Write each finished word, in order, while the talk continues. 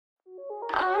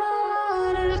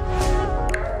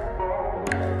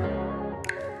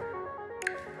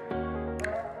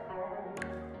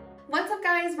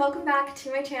welcome back to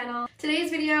my channel.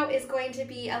 Today's video is going to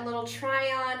be a little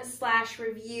try-on slash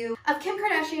review of Kim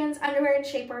Kardashian's underwear and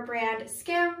shapewear brand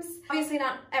SKIMS. Obviously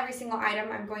not every single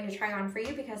item I'm going to try on for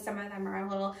you because some of them are a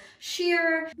little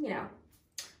sheer, you know,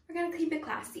 we're gonna keep it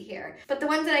classy here. But the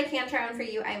ones that I can try on for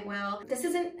you, I will. This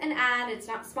isn't an ad, it's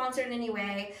not sponsored in any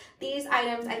way. These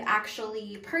items I've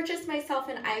actually purchased myself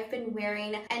and I've been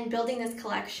wearing and building this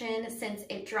collection since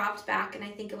it dropped back, and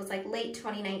I think it was like late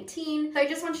 2019. So I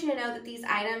just want you to know that these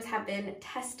items have been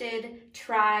tested,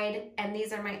 tried, and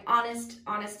these are my honest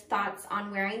thoughts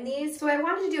on wearing these. So what I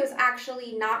wanted to do is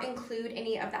actually not include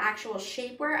any of the actual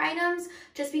shapewear items,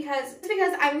 just because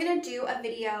I'm gonna do a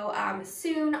video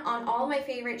soon on all my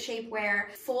favorite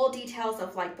shapewear, full details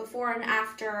of like before and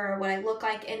after, what I look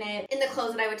like in it, in the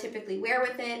clothes that I would typically wear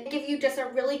with it, give you just a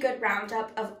really good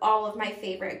roundup of all of my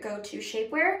favorite go-to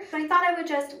shapewear. But I thought I would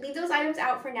just leave those items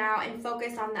out for now and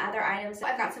focus on the other items. So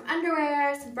I've got some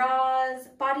underwear, some bras,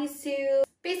 bodysuits,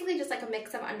 basically just like a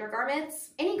mix of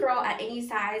undergarments. Any girl at any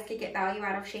size could get value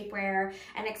out of shapewear,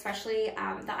 and especially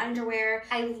the underwear.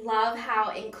 I love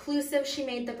how inclusive she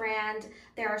made the brand.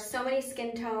 There are so many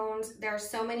skin tones, there are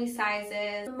so many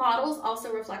sizes. The models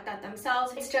also reflect that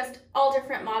themselves. It's just all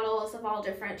different models of all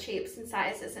different shapes and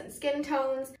sizes and skin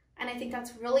tones. And I think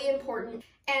that's really important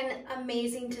and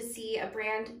amazing to see a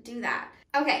brand do that.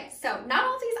 Okay, so not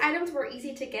all of these items were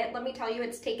easy to get. Let me tell you,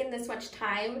 it's taken this much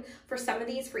time for some of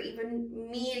these for even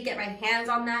me to get my hands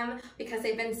on them because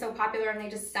they've been so popular and they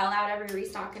just sell out every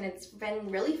restock, and it's been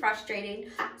really frustrating.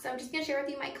 So I'm just gonna share with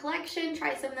you my collection,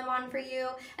 try some of them on for you,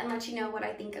 and let you know what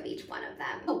I think of each one of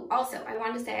them. Oh, also, I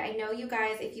wanted to say, I know you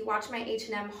guys, if you watch my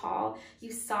H&M haul,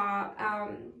 you saw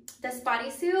this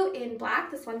bodysuit in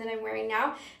black, this one that I'm wearing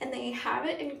now, and they have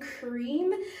it in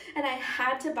cream, and I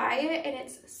had to buy it, and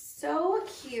it's so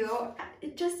cute.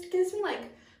 It just gives me like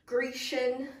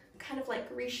Grecian, kind of like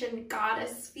Grecian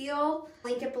goddess feel.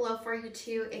 Link it below for you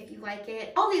too if you like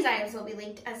it. All these items will be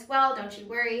linked as well, don't you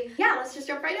worry. Yeah, let's just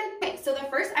jump right in. Okay, so the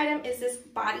first item is this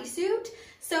bodysuit.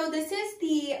 So this is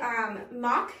the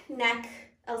mock neck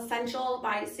essential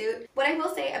bodysuit. What I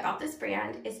will say about this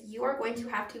brand is you are going to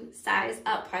have to size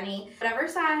up, honey. Whatever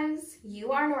size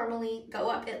you are normally, go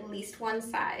up at least one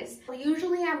size.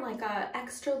 Usually I'm like a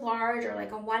extra large or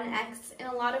like a 1X in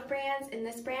a lot of brands. In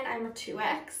this brand, I'm a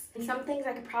 2X. In some things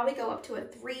I could probably go up to a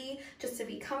 3 just to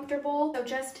be comfortable. So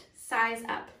just size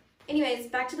up. Anyways,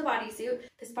 back to the bodysuit.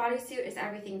 This bodysuit is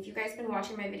everything. If you guys have been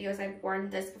watching my videos, I've worn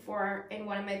this before in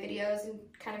one of my videos and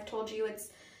kind of told you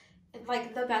it's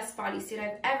like the best bodysuit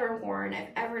I've ever worn, I've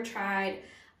ever tried.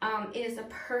 It is a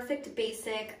perfect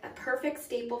basic, a perfect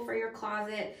staple for your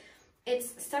closet.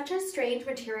 It's such a strange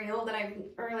material that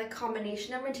or like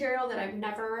combination of material that I've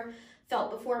never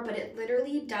felt before, but it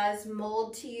literally does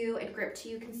mold to you and grip to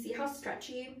you. You can see how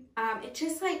stretchy. It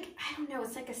just like, I don't know,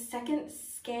 it's like a second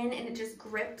skin, and it just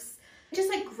grips. It just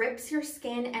like grips your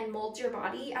skin and molds your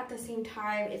body at the same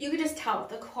time. You could just tell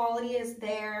the quality is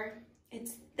there.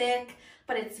 It's thick,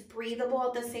 but it's breathable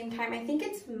at the same time. I think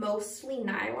it's mostly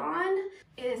nylon.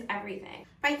 It is everything.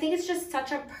 I think it's just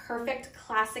such a perfect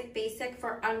classic basic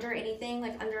for under anything,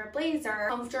 like under a blazer.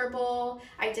 Comfortable.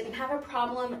 I didn't have a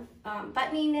problem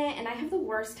buttoning it, and I have the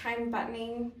worst time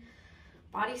buttoning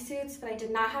bodysuits, but I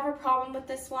did not have a problem with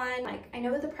this one. Like, I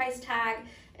know that the price tag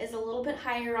is a little bit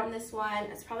higher on this one.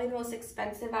 It's probably the most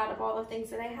expensive out of all the things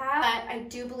that I have, but I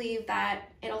do believe that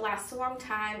it'll last a long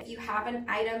time. If you have an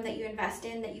item that you invest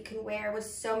in that you can wear with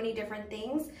so many different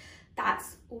things,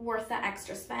 that's worth the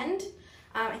extra spend.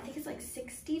 I think it's like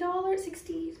 $60,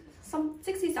 60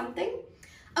 something.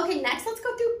 Okay, next let's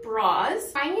go through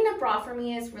bras. Finding a bra for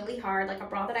me is really hard, like a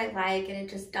bra that I like and it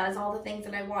just does all the things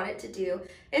that I want it to do.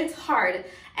 It's hard,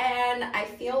 and I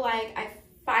feel like I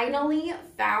finally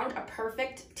found a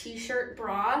perfect t-shirt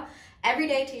bra,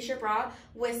 everyday t-shirt bra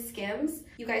with SKIMS.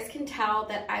 You guys can tell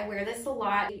that I wear this a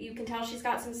lot. You can tell she's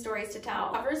got some stories to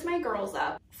tell. Covers my girls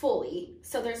up fully,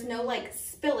 so there's no like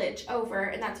spillage over,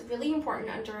 and that's really important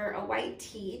under a white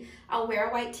tee. I'll wear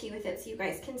a white tee with it so you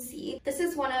guys can see. This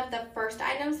is one of the first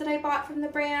items that I bought from the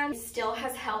brand. It still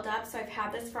has held up, so I've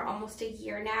had this for almost a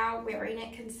year now, wearing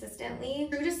it consistently.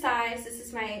 True to size, this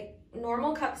is my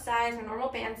normal cup size or normal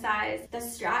band size. The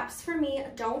straps for me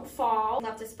don't fall. I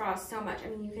love this bra so much. I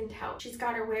mean, you can tell she's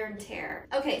got her wear and tear.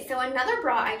 Okay, so another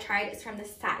bra I tried is from the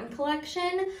Satin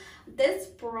collection. This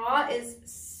bra is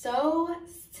so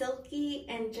silky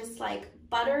and just like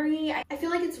buttery. I feel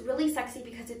like it's really sexy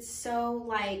because it's so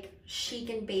like chic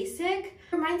and basic. It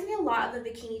reminds me a lot of a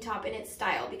bikini top in its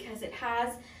style because it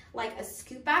has like a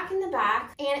scoop back in the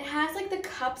back, and it has like the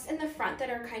cups in the front that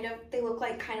are kind of, they look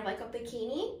like kind of like a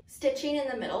bikini, stitching in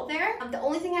the middle there. The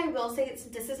only thing I will say is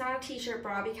this is not a t-shirt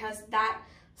bra because that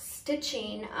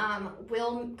stitching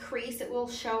will crease. It will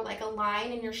show like a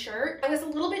line in your shirt. I was a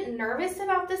little bit nervous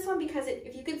about this one because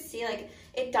if you could see, like,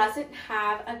 it doesn't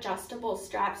have adjustable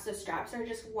straps. The straps are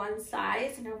just one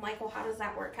size, and I'm like, well, how does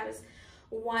that work? How does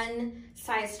one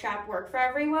size strap work for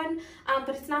everyone?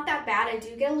 But it's not that bad. I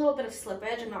do get a little bit of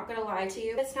slippage, I'm not gonna lie to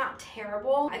you. It's not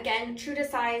terrible. Again, true to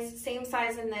size, same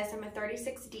size in this. I'm a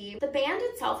 36D. The band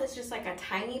itself is just like a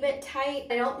tiny bit tight.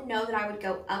 I don't know that I would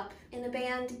go up in the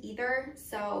band either,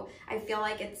 so I feel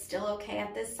like it's still okay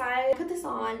at this size. I put this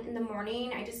on in the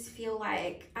morning. I just feel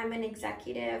like I'm an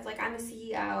executive, like I'm a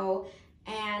CEO,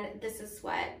 and this is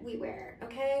what we wear,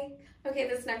 okay? Okay,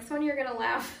 this next one, you're gonna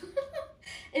laugh.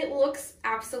 It looks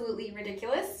absolutely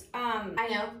ridiculous. I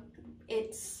know,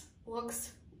 it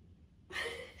looks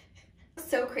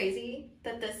so crazy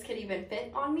that this could even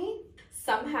fit on me.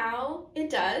 Somehow it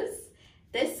does.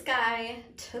 This guy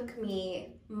took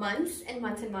me months and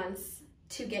months and months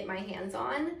to get my hands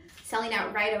on, selling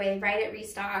out right away, right at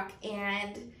restock,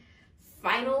 and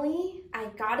finally I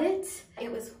got it.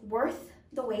 It was worth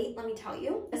the wait, let me tell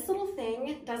you. This little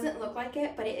thing doesn't look like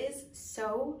it, but it is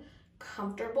so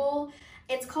comfortable.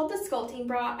 It's called the sculpting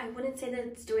bra. I wouldn't say that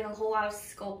it's doing a whole lot of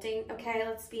sculpting, okay?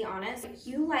 Let's be honest. If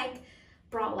you like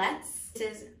bralettes,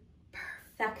 this is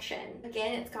perfection.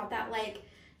 Again, it's got that like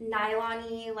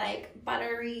nylon-y, like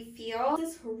buttery feel.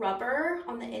 This rubber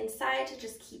on the inside to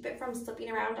just keep it from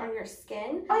slipping around on your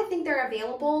skin. I think they're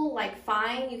available, like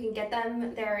fine, you can get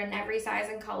them. They're in every size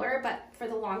and color, but for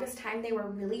the longest time they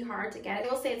were really hard to get. I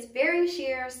will say it's very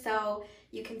sheer, so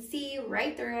you can see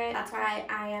right through it. That's why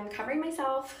I am covering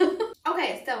myself.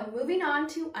 Okay, so moving on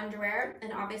to underwear,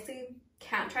 and obviously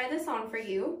can't try this on for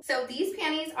you. So these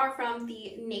panties are from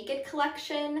the Naked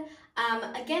collection.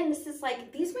 Again, this is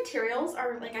like, these materials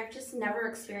are like, I've just never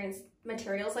experienced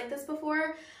materials like this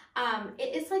before.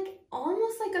 It is like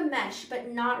almost like a mesh,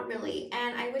 but not really.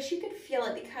 And I wish you could feel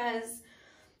it because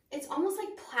it's almost like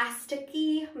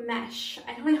plasticky mesh.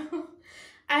 I don't know.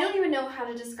 I don't even know how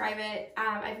to describe it.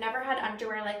 I've never had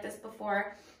underwear like this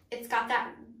before. It's got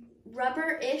that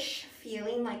rubber-ish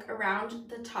feeling like around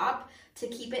the top to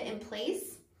keep it in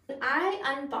place. When I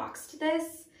unboxed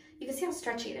this, you can see how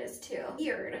stretchy it is too.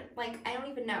 Weird, like I don't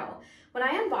even know. When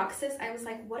I unboxed this, I was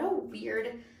like, what a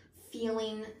weird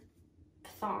feeling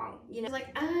thong. You know, like,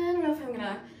 I don't know if I'm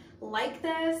gonna like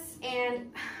this.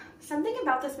 And something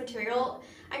about this material,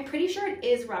 I'm pretty sure it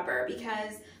is rubber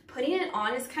because putting it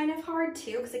on is kind of hard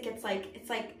too, because it gets like, it's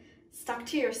like stuck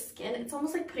to your skin. It's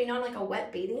almost like putting on like a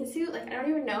wet bathing suit. Like, I don't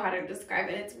even know how to describe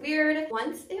it. It's weird.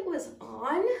 Once it was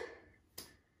on,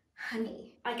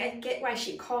 honey, like I get why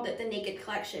she called it the Naked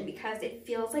collection, because it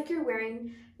feels like you're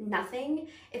wearing nothing.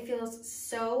 It feels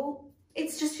so, it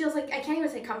just feels like, I can't even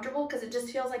say comfortable, because it just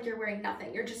feels like you're wearing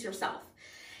nothing. You're just yourself.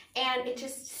 And it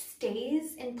just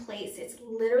stays in place. It's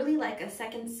literally like a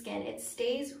second skin. It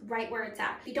stays right where it's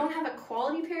at. If you don't have a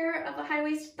quality pair of a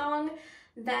high-waisted thong,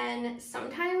 then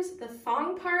sometimes the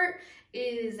thong part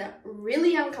is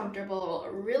really uncomfortable,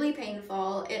 really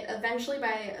painful. It eventually,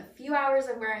 by a few hours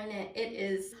of wearing it, it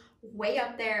is way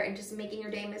up there and just making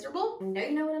your day miserable. I know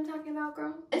you know what I'm talking about,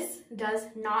 girl. This does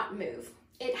not move.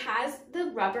 It has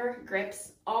the rubber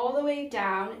grips all the way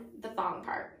down the thong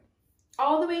part,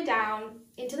 all the way down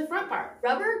into the front part.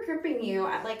 Rubber gripping you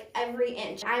at like every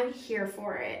inch. I'm here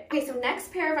for it. Okay, so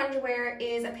next pair of underwear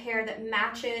is a pair that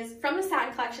matches, from the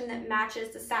satin collection, that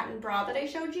matches the satin bra that I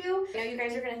showed you. I know you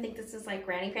guys are gonna think this is like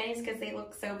granny panties because they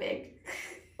look so big.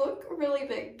 Look really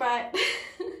big, but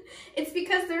it's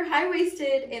because they're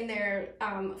high-waisted in their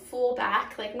full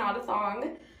back, like not a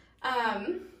thong.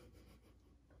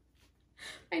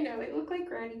 I know, they look like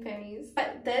granny panties.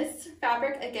 But this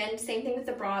fabric, again, same thing with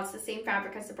the bra. It's the same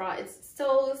fabric as the bra. It's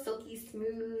so silky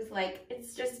smooth. Like,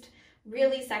 it's just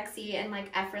really sexy and like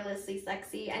effortlessly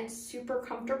sexy and super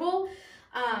comfortable.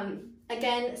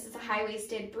 Again, this is a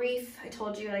high-waisted brief. I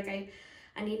told you, like,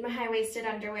 I need my high-waisted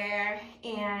underwear,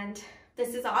 and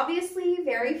this is obviously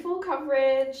very full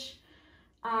coverage.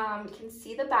 You can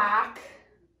see the back.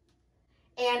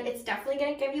 And it's definitely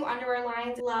gonna give you underwear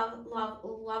lines. Love, love,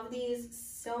 love these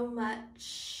so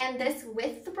much. And this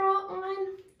with the bra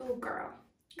on, oh girl,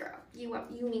 you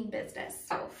mean business.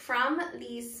 So from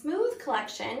the Smooth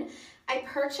collection, I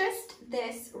purchased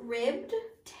this ribbed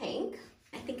tank,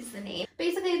 I think is the name.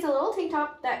 Basically, it's a little tank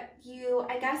top that you,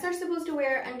 I guess, are supposed to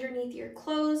wear underneath your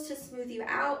clothes to smooth you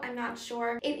out. I'm not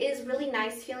sure. It is really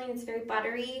nice feeling. It's very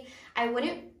buttery. I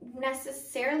wouldn't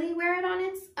necessarily wear it on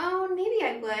its own. Maybe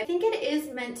I would. I think it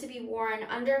is meant to be worn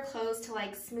under clothes to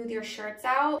like smooth your shirts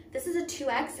out. This is a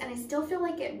 2X, and I still feel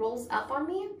like it rolls up on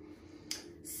me.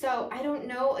 So I don't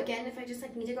know, again, if I just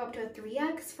like need to go up to a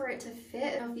 3X for it to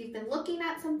fit. I don't know if you've been looking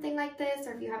at something like this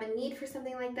or if you have a need for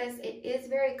something like this. It is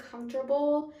very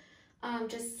comfortable.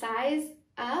 Just size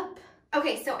up.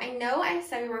 Okay, so I know I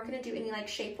said we weren't going to do any like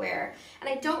shapewear, and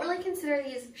I don't really consider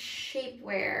these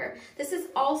shapewear. This is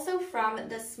also from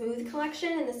the Smooth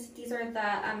collection, and these are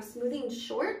the smoothing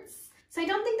shorts. So I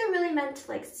don't think they're really meant to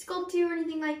like sculpt you or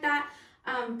anything like that,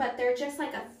 but they're just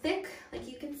like a thick, like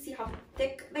you can see how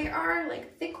thick they are,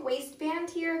 like thick waistband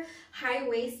here, high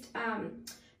waist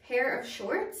pair of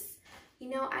shorts. You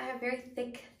know, I have very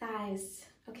thick thighs,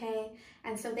 okay?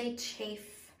 And so they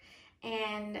chafe.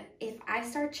 And if I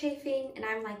start chafing and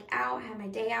I'm like out, I have my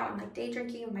day out, I'm like day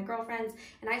drinking with my girlfriends,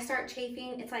 and I start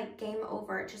chafing, it's like game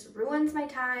over. It just ruins my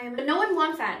time. But no one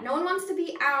wants that. No one wants to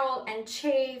be out and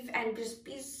chafe and just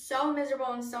be so miserable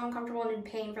and so uncomfortable and in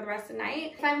pain for the rest of the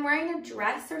night. If I'm wearing a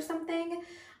dress or something,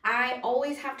 I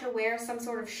always have to wear some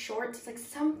sort of shorts, like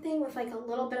something with like a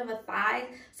little bit of a thigh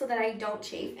so that I don't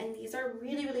chafe. And these are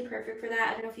really, really perfect for that.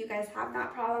 I don't know if you guys have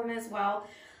that problem as well,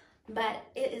 but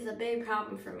it is a big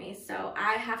problem for me. So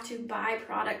I have to buy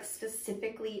products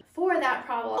specifically for that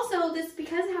problem. Also, this,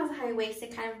 because it has a high waist,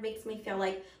 it kind of makes me feel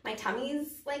like my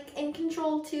tummy's like in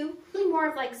control too. Really more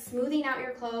of like smoothing out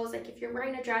your clothes. Like if you're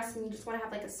wearing a dress and you just want to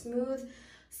have like a smooth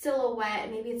silhouette,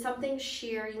 maybe it's something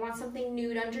sheer, you want something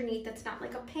nude underneath that's not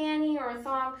like a panty or a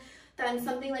thong, then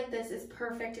something like this is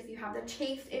perfect. If you have the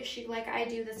chafe issue like I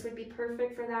do, this would be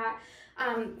perfect for that.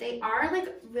 They are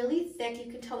like really thick.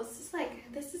 You can tell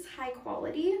this is high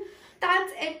quality.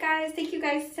 That's it, guys. Thank you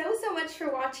guys so much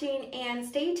for watching, and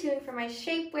stay tuned for my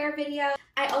shapewear video.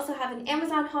 I also have an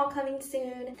Amazon haul coming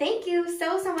soon. Thank you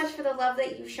so much for the love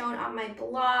that you've shown on my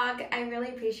blog. I really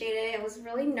appreciate it. It was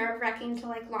really nerve-wracking to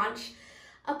like launch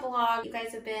a blog. You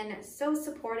guys have been so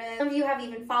supportive. Some of you have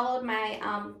even followed my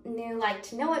new Like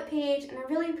to Know It page, and I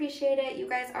really appreciate it. You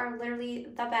guys are literally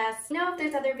the best. You know, if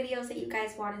there's other videos that you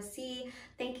guys want to see,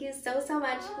 thank you so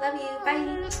much. Love you.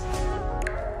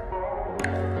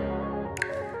 Bye.